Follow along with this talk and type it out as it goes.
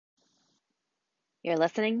You're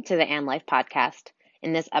listening to the And Life podcast.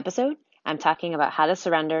 In this episode, I'm talking about how to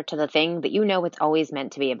surrender to the thing that you know it's always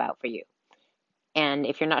meant to be about for you. And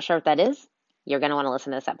if you're not sure what that is, you're going to want to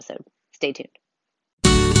listen to this episode. Stay tuned.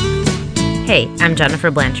 Hey, I'm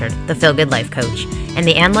Jennifer Blanchard, the Feel Good Life Coach, and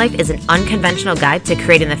the And Life is an unconventional guide to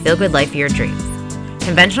creating the feel good life of your dreams.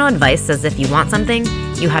 Conventional advice says if you want something,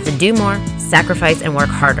 you have to do more, sacrifice, and work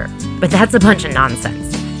harder. But that's a bunch of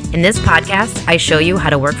nonsense. In this podcast, I show you how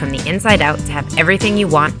to work from the inside out to have everything you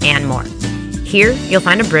want and more. Here, you'll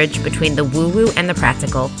find a bridge between the woo-woo and the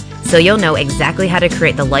practical, so you'll know exactly how to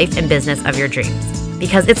create the life and business of your dreams.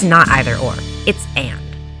 Because it's not either or, it's and.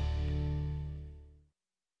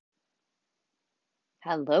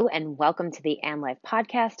 Hello and welcome to the And Life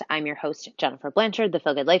podcast. I'm your host, Jennifer Blanchard, the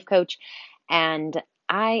Feel Good Life Coach, and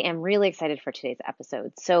I am really excited for today's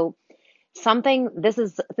episode. So this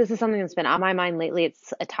is something that's been on my mind lately.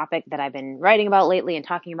 It's a topic that I've been writing about lately and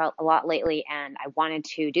talking about a lot lately, and I wanted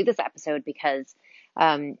to do this episode because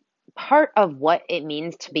part of what it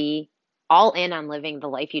means to be all in on living the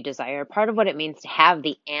life you desire, part of what it means to have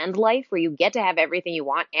the and life where you get to have everything you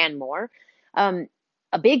want and more,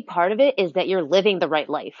 a big part of it is that you're living the right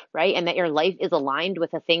life, right? And that your life is aligned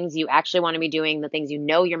with the things you actually want to be doing, the things you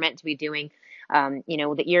know you're meant to be doing,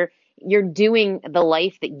 that you're doing the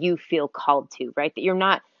life that you feel called to, right? That you're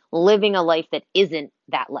not living a life that isn't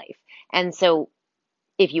that life. And so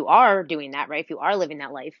if you are doing that, right? If you are living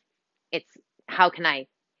that life, it's how can I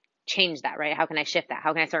change that, right? How can I shift that?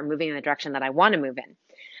 How can I start moving in the direction that I want to move in?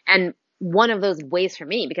 And one of those ways for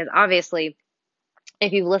me, because obviously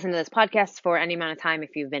if you've listened to this podcast for any amount of time,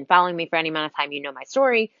 if you've been following me for any amount of time, you know my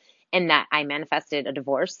story in that I manifested a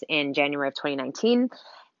divorce in January of 2019.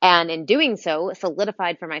 And in doing so,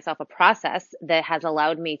 solidified for myself a process that has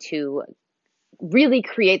allowed me to really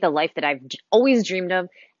create the life that I've always dreamed of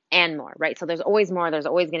and more, right? So there's always more. There's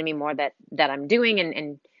always going to be more that I'm doing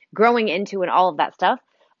and growing into and all of that stuff.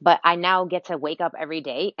 But I now get to wake up every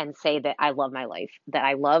day and say that I love my life, that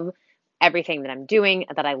I love everything that I'm doing,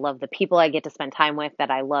 that I love the people I get to spend time with, that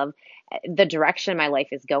I love the direction my life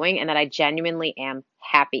is going, and that I genuinely am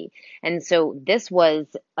happy. And so this was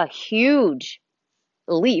a huge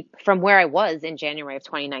leap from where I was in January of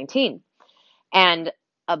 2019. And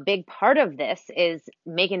a big part of this is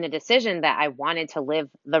making the decision that I wanted to live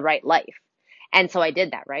the right life. And so I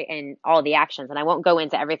did that, right? And all the actions. And I won't go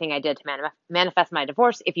into everything I did to manifest my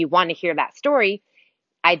divorce. If you want to hear that story,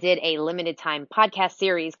 I did a limited time podcast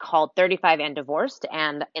series called 35 and Divorced.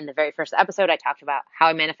 And in the very first episode, I talked about how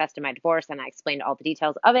I manifested my divorce and I explained all the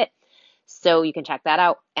details of it. So you can check that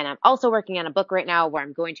out. And I'm also working on a book right now where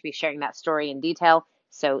I'm going to be sharing that story in detail.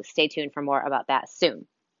 So stay tuned for more about that soon.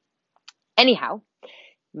 Anyhow,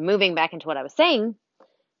 moving back into what I was saying,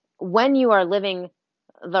 when you are living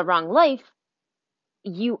the wrong life,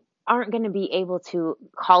 you aren't going to be able to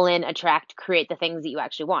call in, attract, create the things that you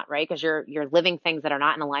actually want, right? Because you're living things that are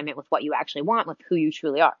not in alignment with what you actually want, with who you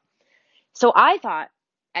truly are. So I thought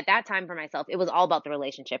at that time for myself, it was all about the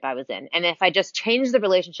relationship I was in. And if I just changed the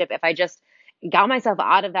relationship, if I just got myself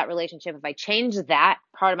out of that relationship, if I changed that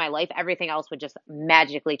part of my life, everything else would just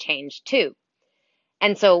magically change too.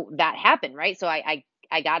 And so that happened, right? So I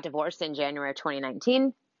got divorced in January of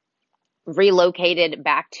 2019, relocated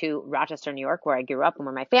back to Rochester, New York, where I grew up and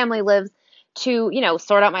where my family lives, to,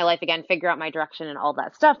 sort out my life again, figure out my direction and all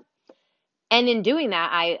that stuff. And in doing that,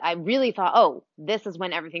 I really thought, oh, this is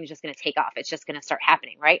when everything's just going to take off. It's just going to start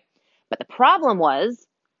happening, right? But the problem was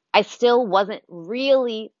I still wasn't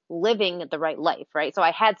really living the right life, right? So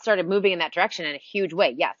I had started moving in that direction in a huge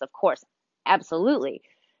way. Yes, of course, absolutely.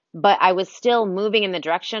 But I was still moving in the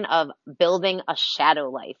direction of building a shadow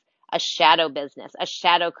life, a shadow business, a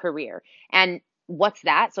shadow career. And what's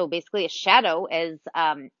that? So basically a shadow is,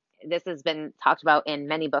 this has been talked about in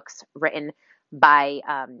many books written by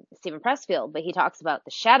Stephen Pressfield, but he talks about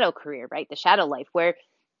the shadow career, right? The shadow life, where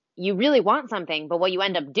you really want something, but what you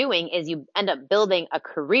end up doing is you end up building a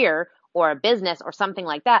career or a business or something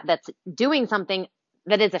like that that's doing something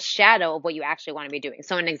that is a shadow of what you actually want to be doing.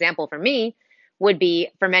 So an example for me would be,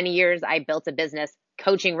 for many years, I built a business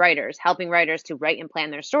coaching writers, helping writers to write and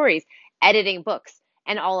plan their stories, editing books,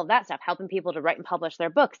 and all of that stuff, helping people to write and publish their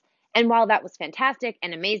books. And while that was fantastic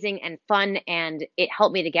and amazing and fun, and it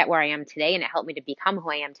helped me to get where I am today, and it helped me to become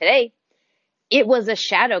who I am today, it was a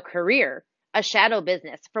shadow career, a shadow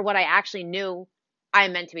business for what I actually knew I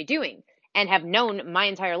meant to be doing and have known my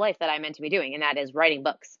entire life that I meant to be doing. And that is writing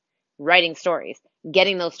books, writing stories,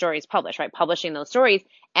 getting those stories published, right? Publishing those stories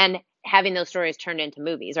and having those stories turned into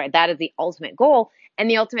movies, right? That is the ultimate goal and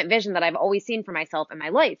the ultimate vision that I've always seen for myself in my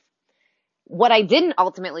life. What I didn't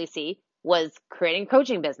ultimately see was creating a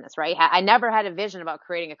coaching business, right? I never had a vision about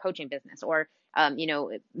creating a coaching business or,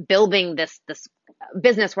 building this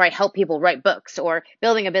business where I help people write books or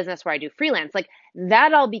building a business where I do freelance. Like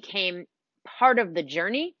that all became part of the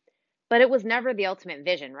journey, but it was never the ultimate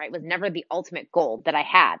vision, right? It was never the ultimate goal that I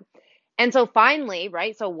had. And so finally,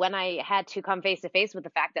 right? So when I had to come face to face with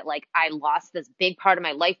the fact that like I lost this big part of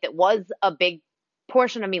my life that was a big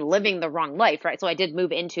portion of me living the wrong life, right? So I did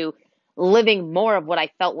move into living more of what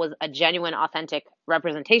I felt was a genuine, authentic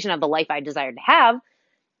representation of the life I desired to have.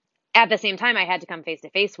 At the same time, I had to come face to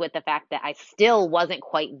face with the fact that I still wasn't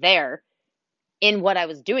quite there in what I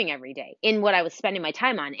was doing every day, in what I was spending my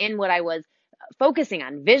time on, in what I was focusing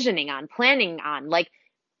on, visioning on, planning on, like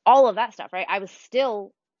all of that stuff, right? I was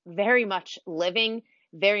still very much living,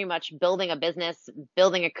 very much building a business,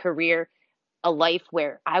 building a career, a life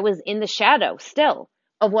where I was in the shadow still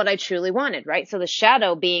of what I truly wanted, right? So the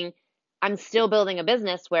shadow being I'm still building a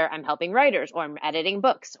business where I'm helping writers or I'm editing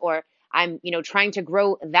books or I'm, trying to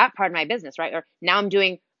grow that part of my business, right? Or now I'm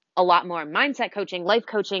doing a lot more mindset coaching, life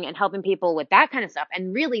coaching, and helping people with that kind of stuff.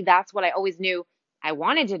 And really, that's what I always knew I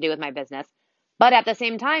wanted to do with my business. But at the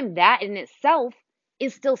same time, that in itself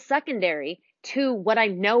is still secondary to what I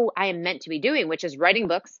know I am meant to be doing, which is writing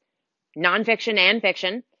books, nonfiction and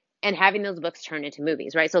fiction, and having those books turned into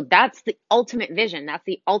movies, right? So that's the ultimate vision. That's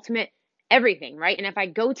the ultimate everything, right? And if I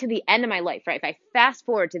go to the end of my life, right? If I fast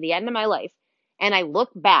forward to the end of my life and I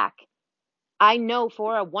look back, I know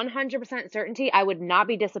for a 100% certainty I would not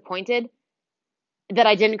be disappointed that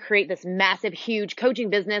I didn't create this massive, huge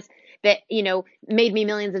coaching business that, made me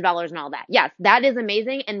millions of dollars and all that. Yes, that is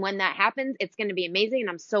amazing. And when that happens, it's going to be amazing. And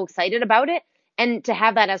I'm so excited about it. And to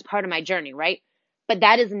have that as part of my journey, right? But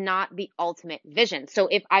that is not the ultimate vision. So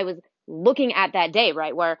if I was looking at that day,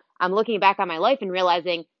 right, where I'm looking back on my life and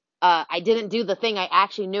realizing I didn't do the thing I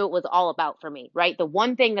actually knew it was all about for me, right? The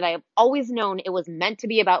one thing that I have always known it was meant to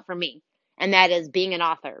be about for me, and that is being an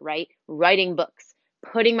author, right? Writing books,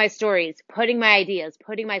 putting my stories, putting my ideas,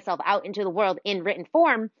 putting myself out into the world in written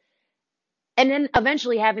form, and then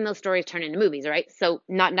eventually having those stories turn into movies, right? So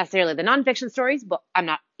not necessarily the nonfiction stories, but I'm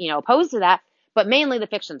not, opposed to that, but mainly the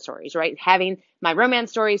fiction stories, right? Having my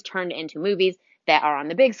romance stories turned into movies that are on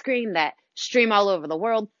the big screen, that stream all over the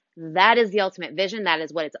world. That is the ultimate vision. That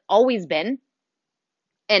is what it's always been.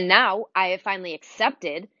 And now I have finally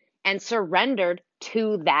accepted and surrendered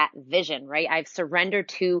to that vision, right? I've surrendered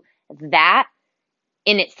to that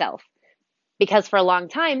in itself because for a long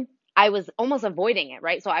time I was almost avoiding it,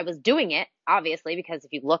 right? So I was doing it, obviously, because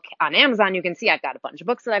if you look on Amazon, you can see I've got a bunch of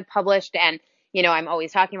books that I've published and, I'm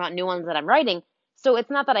always talking about new ones that I'm writing. So it's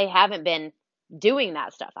not that I haven't been doing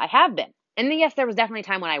that stuff. I have been. And yes, there was definitely a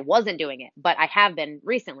time when I wasn't doing it, but I have been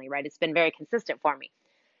recently, right? It's been very consistent for me.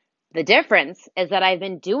 The difference is that I've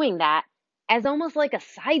been doing that as almost like a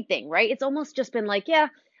side thing, right? It's almost just been like, yeah,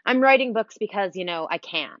 I'm writing books because, I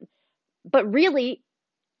can. But really,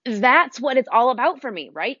 that's what it's all about for me,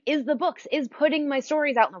 right? Is the books, is putting my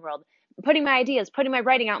stories out in the world, putting my ideas, putting my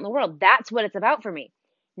writing out in the world. That's what it's about for me.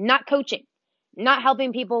 Not coaching, not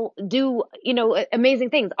helping people do, amazing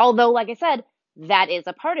things. Although, like I said, that is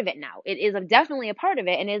a part of it now. It is definitely a part of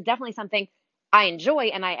it and it is definitely something I enjoy.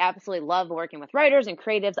 And I absolutely love working with writers and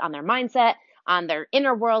creatives on their mindset, on their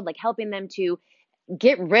inner world, like helping them to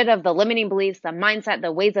get rid of the limiting beliefs, the mindset,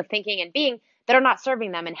 the ways of thinking and being that are not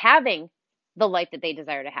serving them and having the life that they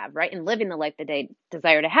desire to have, right? And living the life that they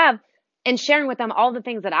desire to have and sharing with them all the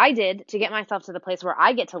things that I did to get myself to the place where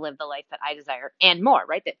I get to live the life that I desire and more,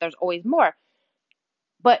 right? That there's always more.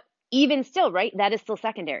 But even still, right? That is still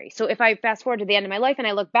secondary. So if I fast forward to the end of my life and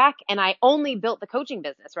I look back and I only built the coaching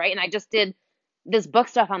business, right? And I just did this book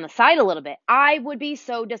stuff on the side a little bit, I would be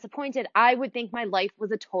so disappointed. I would think my life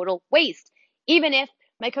was a total waste. Even if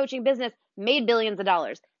my coaching business made billions of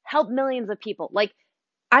dollars, helped millions of people, like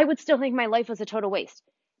I would still think my life was a total waste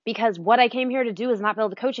because what I came here to do is not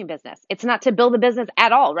build a coaching business. It's not to build a business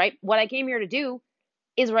at all, right? What I came here to do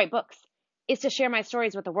is write books, is to share my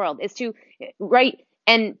stories with the world, is to write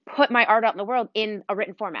and put my art out in the world in a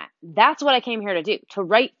written format. That's what I came here to do, to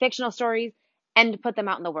write fictional stories and to put them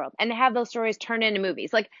out in the world and to have those stories turn into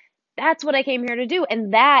movies. Like that's what I came here to do.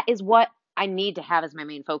 And that is what I need to have as my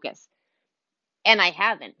main focus. And I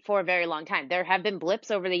haven't for a very long time. There have been blips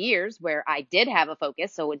over the years where I did have a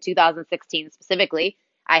focus. So in 2016 specifically,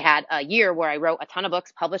 I had a year where I wrote a ton of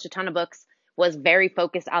books, published a ton of books, was very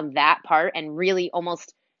focused on that part and really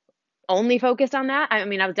almost only focused on that. I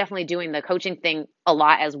mean, I was definitely doing the coaching thing a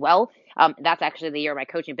lot as well. That's actually the year my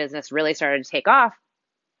coaching business really started to take off.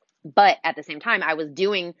 But at the same time, I was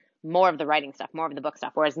doing more of the writing stuff, more of the book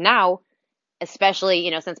stuff. Whereas now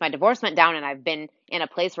especially, since my divorce went down and I've been in a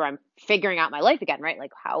place where I'm figuring out my life again, right?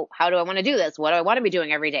 Like how do I want to do this? What do I want to be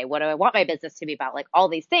doing every day? What do I want my business to be about? Like all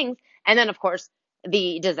these things. And then of course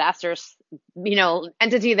the disastrous,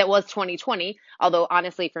 entity that was 2020. Although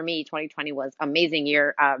honestly for me, 2020 was amazing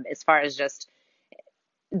year, as far as just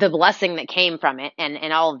the blessing that came from it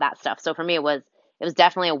and all of that stuff. So for me, it was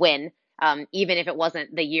definitely a win, even if it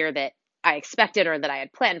wasn't the year that I expected or that I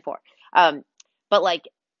had planned for. But like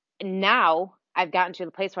now I've gotten to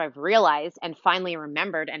the place where I've realized and finally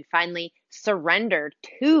remembered and finally surrendered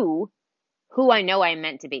to who I know I am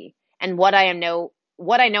meant to be and what I know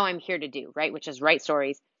I'm here to do, right? Which is write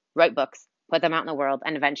stories, write books, put them out in the world,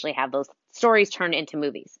 and eventually have those stories turned into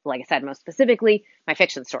movies. Like I said, most specifically, my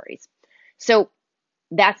fiction stories. So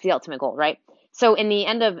that's the ultimate goal, right? So in the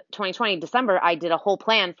end of 2020, December, I did a whole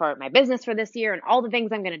plan for my business for this year and all the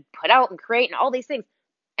things I'm going to put out and create and all these things.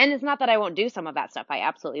 And it's not that I won't do some of that stuff. I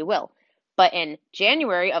absolutely will. But in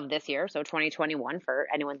January of this year, so 2021 for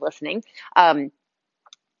anyone listening,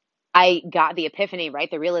 I got the epiphany, right?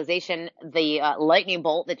 The realization, the lightning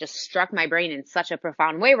bolt that just struck my brain in such a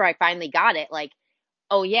profound way where I finally got it. Like,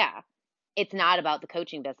 oh yeah, it's not about the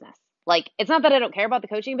coaching business. Like, it's not that I don't care about the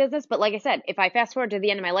coaching business, but like I said, if I fast forward to the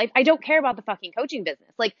end of my life, I don't care about the fucking coaching business.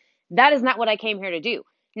 Like, that is not what I came here to do.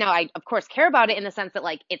 Now, I, of course, care about it in the sense that,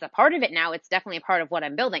 like, it's a part of it now. It's definitely a part of what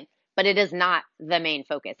I'm building, but it is not the main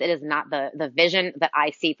focus. It is not the vision that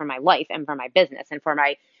I see for my life and for my business and for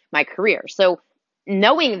my career. So,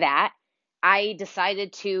 knowing that, I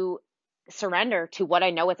decided to surrender to what I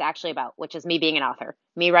know it's actually about, which is me being an author,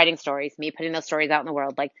 me writing stories, me putting those stories out in the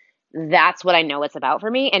world. Like, that's what I know it's about for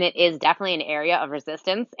me. And it is definitely an area of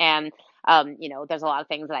resistance. And, there's a lot of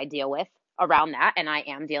things that I deal with around that. And I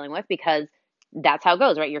am dealing with because that's how it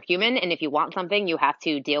goes, right? You're human. And if you want something, you have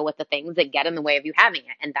to deal with the things that get in the way of you having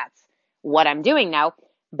it. And that's what I'm doing now.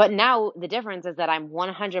 But now the difference is that I'm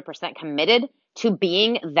 100% committed to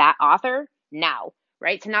being that author now,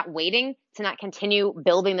 right? To not waiting, to not continue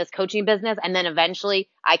building this coaching business and then eventually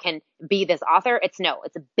I can be this author. It's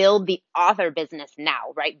build the author business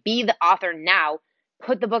now, right? Be the author now,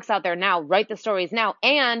 put the books out there now, write the stories now,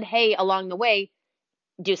 and hey, along the way,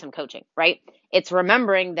 do some coaching, right? It's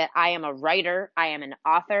remembering that I am a writer, I am an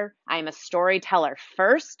author, I am a storyteller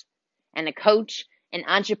first, and a coach, an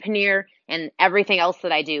entrepreneur, and everything else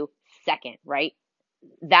that I do second, right?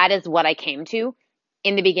 That is what I came to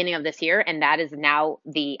in the beginning of this year. And that is now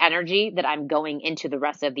the energy that I'm going into the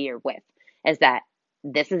rest of the year with, is that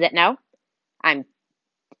this is it now. I'm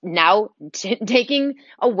now taking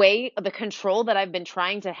away the control that I've been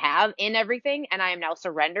trying to have in everything. And I am now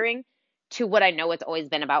surrendering to what I know it's always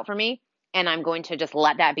been about for me. And I'm going to just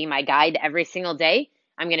let that be my guide every single day.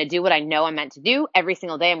 I'm going to do what I know I'm meant to do every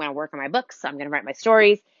single day. I'm going to work on my books. I'm going to write my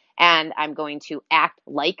stories and I'm going to act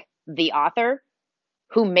like the author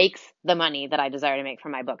who makes the money that I desire to make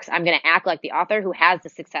from my books. I'm going to act like the author who has the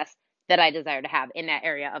success that I desire to have in that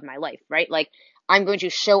area of my life, right? Like I'm going to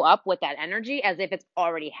show up with that energy as if it's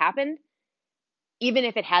already happened, even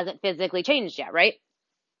if it hasn't physically changed yet, right?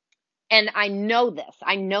 And I know this.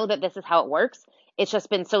 I know that this is how it works. It's just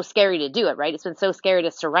been so scary to do it, right? It's been so scary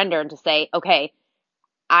to surrender and to say, okay,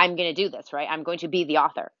 I'm going to do this, right? I'm going to be the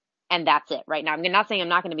author. And that's it, right? Now, I'm not saying I'm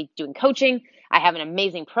not going to be doing coaching. I have an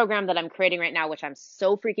amazing program that I'm creating right now, which I'm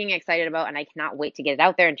so freaking excited about. And I cannot wait to get it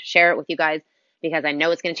out there and to share it with you guys because I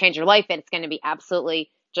know it's going to change your life and it's going to be absolutely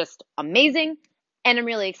just amazing. And I'm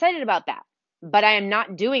really excited about that. But I am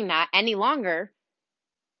not doing that any longer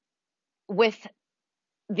with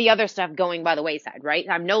the other stuff going by the wayside, right?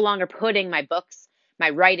 I'm no longer putting my books,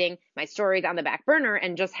 my writing, my stories on the back burner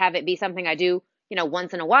and just have it be something I do,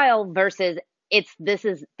 once in a while versus this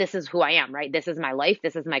is who I am, right? This is my life.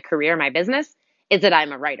 This is my career, my business is that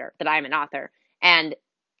I'm a writer, that I'm an author. And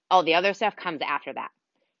all the other stuff comes after that.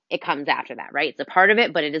 It comes after that, right? It's a part of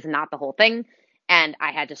it, but it is not the whole thing. And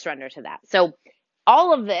I had to surrender to that. So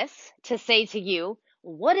all of this to say to you,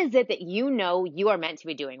 what is it that you know you are meant to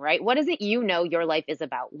be doing, right? What is it you know your life is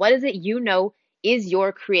about? What is it you know is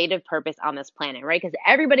your creative purpose on this planet, right? Because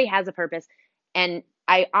everybody has a purpose. And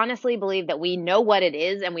I honestly believe that we know what it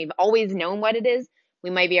is and we've always known what it is. We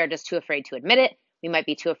maybe are just too afraid to admit it. We might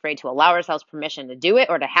be too afraid to allow ourselves permission to do it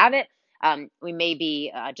or to have it. We may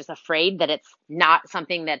be just afraid that it's not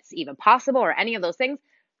something that's even possible or any of those things,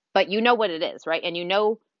 but you know what it is, right? And you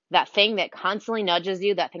know that thing that constantly nudges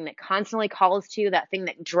you, that thing that constantly calls to you, that thing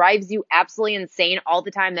that drives you absolutely insane all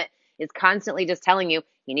the time, that is constantly just telling you,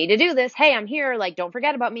 you need to do this. Hey, I'm here. Like, don't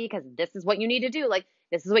forget about me because this is what you need to do. Like,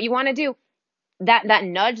 this is what you want to do. That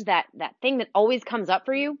nudge, that thing that always comes up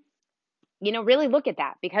for you, really look at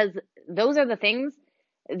that because those are the things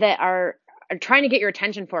that are trying to get your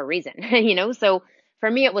attention for a reason, So for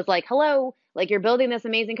me, it was like, hello, like you're building this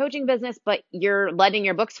amazing coaching business, but you're letting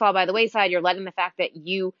your books fall by the wayside. You're letting the fact that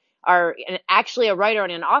you are actually a writer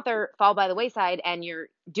and an author fall by the wayside, and you're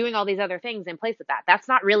doing all these other things in place of that. That's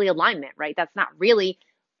not really alignment, right? That's not really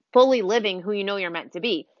fully living who you know you're meant to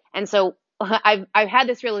be. And so I've had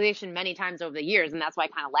this realization many times over the years, and that's why I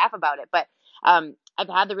kind of laugh about it. But I've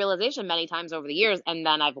had the realization many times over the years, and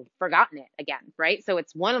then I've forgotten it again, right? So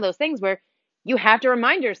it's one of those things where you have to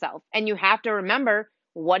remind yourself, and you have to remember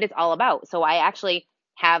what it's all about. So I actually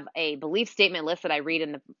have a belief statement list that I read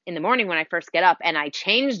in the morning when I first get up, and I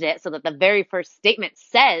changed it so that the very first statement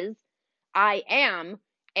says, I am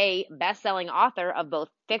a best-selling author of both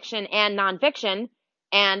fiction and nonfiction,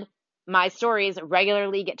 and my stories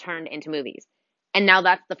regularly get turned into movies. And now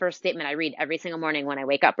that's the first statement I read every single morning when I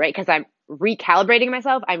wake up, right? Because I'm recalibrating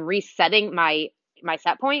myself. I'm resetting my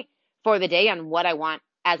set point for the day on what I want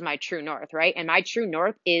as my true north, right? And my true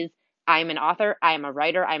north is I'm an author, I am a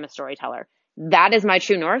writer, I'm a storyteller. That is my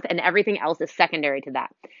true north, and everything else is secondary to that.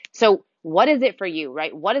 So what is it for you,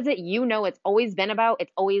 right? What is it it's always been about?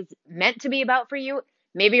 It's always meant to be about for you.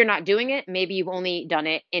 Maybe you're not doing it. Maybe you've only done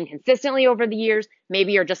it inconsistently over the years.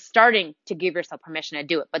 Maybe you're just starting to give yourself permission to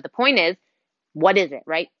do it. But the point is, what is it,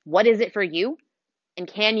 right? What is it for you? And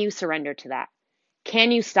can you surrender to that?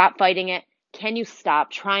 Can you stop fighting it? Can you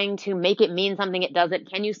stop trying to make it mean something it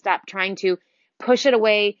doesn't? Can you stop trying to push it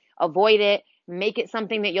away, avoid it, make it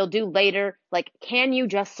something that you'll do later? Like, can you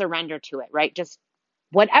just surrender to it, right? Just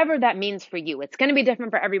whatever that means for you. It's going to be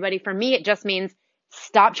different for everybody. For me, it just means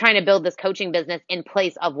stop trying to build this coaching business in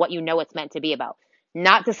place of what you know it's meant to be about.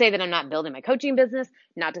 Not to say that I'm not building my coaching business,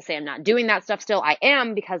 not to say I'm not doing that stuff still. I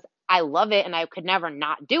am, because I love it and I could never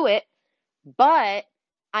not do it. But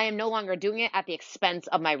I am no longer doing it at the expense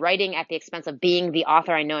of my writing, at the expense of being the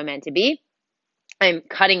author I know I'm meant to be. I'm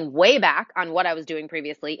cutting way back on what I was doing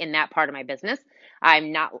previously in that part of my business.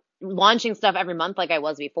 I'm not launching stuff every month like I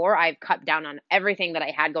was before. I've cut down on everything that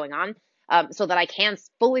I had going on so that I can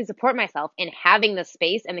fully support myself in having the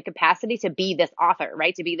space and the capacity to be this author,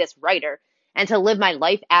 right? To be this writer and to live my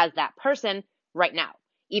life as that person right now,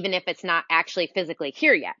 even if it's not actually physically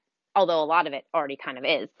here yet, although a lot of it already kind of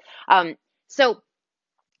is. So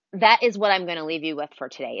that is what I'm going to leave you with for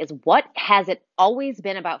today, is what has it always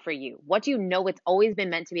been about for you? What do you know it's always been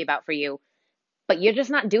meant to be about for you, but you're just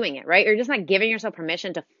not doing it, right? You're just not giving yourself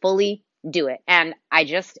permission to fully do it. And I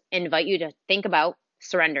just invite you to think about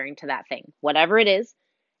surrendering to that thing, whatever it is,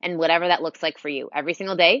 and whatever that looks like for you. Every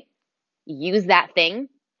single day, use that thing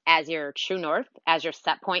as your true north, as your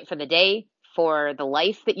set point for the day, for the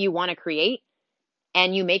life that you want to create,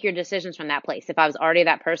 and you make your decisions from that place. If I was already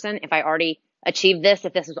that person, if I already achieved this,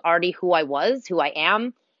 if this was already who I was, who I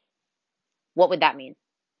am, what would that mean?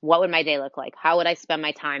 What would my day look like? How would I spend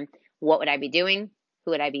my time? What would I be doing?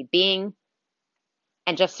 Who would I be being?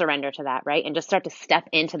 And just surrender to that, right? And just start to step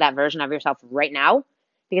into that version of yourself right now.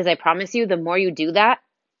 Because I promise you, the more you do that,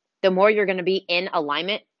 the more you're going to be in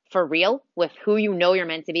alignment for real with who you know you're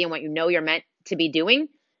meant to be and what you know you're meant to be doing.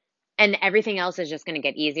 And everything else is just going to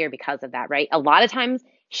get easier because of that, right? A lot of times,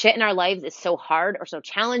 shit in our lives is so hard or so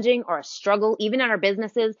challenging or a struggle, even in our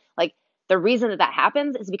businesses. Like, the reason that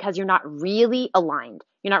happens is because you're not really aligned.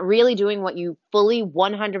 You're not really doing what you fully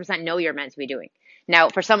 100% know you're meant to be doing. Now,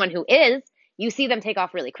 for someone who is, you see them take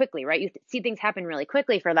off really quickly, right? You see things happen really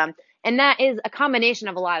quickly for them. And that is a combination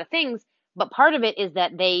of a lot of things. But part of it is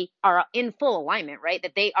that they are in full alignment, right?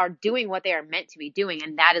 That they are doing what they are meant to be doing.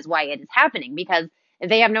 And that is why it is happening, because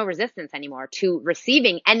they have no resistance anymore to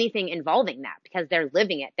receiving anything involving that, because they're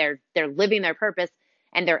living it. They're living their purpose,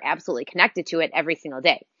 and they're absolutely connected to it every single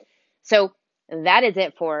day. So that is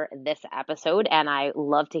it for this episode. And I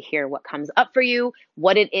love to hear what comes up for you,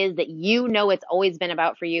 what it is that you know it's always been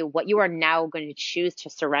about for you, what you are now going to choose to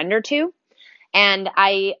surrender to. And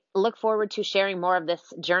I look forward to sharing more of this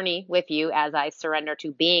journey with you as I surrender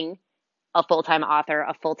to being a full-time author,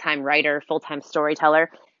 a full-time writer, full-time storyteller,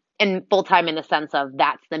 and full-time in the sense of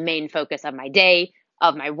that's the main focus of my day,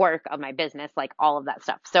 of my work, of my business, like all of that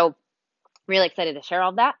stuff. So really excited to share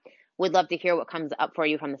all of that. Would love to hear what comes up for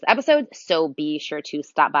you from this episode. So be sure to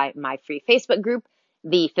stop by my free Facebook group,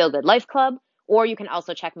 the Feel Good Life Club, or you can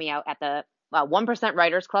also check me out at the 1%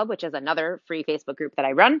 Writers Club, which is another free Facebook group that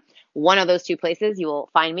I run. One of those two places you will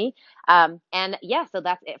find me. And yeah, so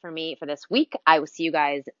that's it for me for this week. I will see you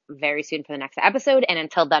guys very soon for the next episode. And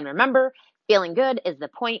until then, remember, feeling good is the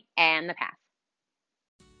point and the path.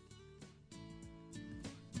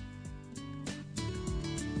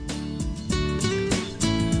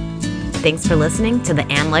 Thanks for listening to the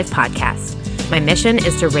Ann Life Podcast. My mission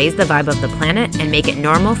is to raise the vibe of the planet and make it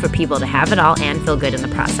normal for people to have it all and feel good in the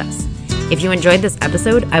process. If you enjoyed this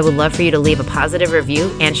episode, I would love for you to leave a positive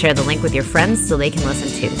review and share the link with your friends so they can listen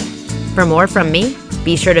too. For more from me,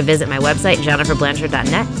 be sure to visit my website,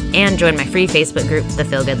 jenniferblanchard.net, and join my free Facebook group, The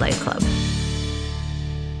Feel Good Life Club.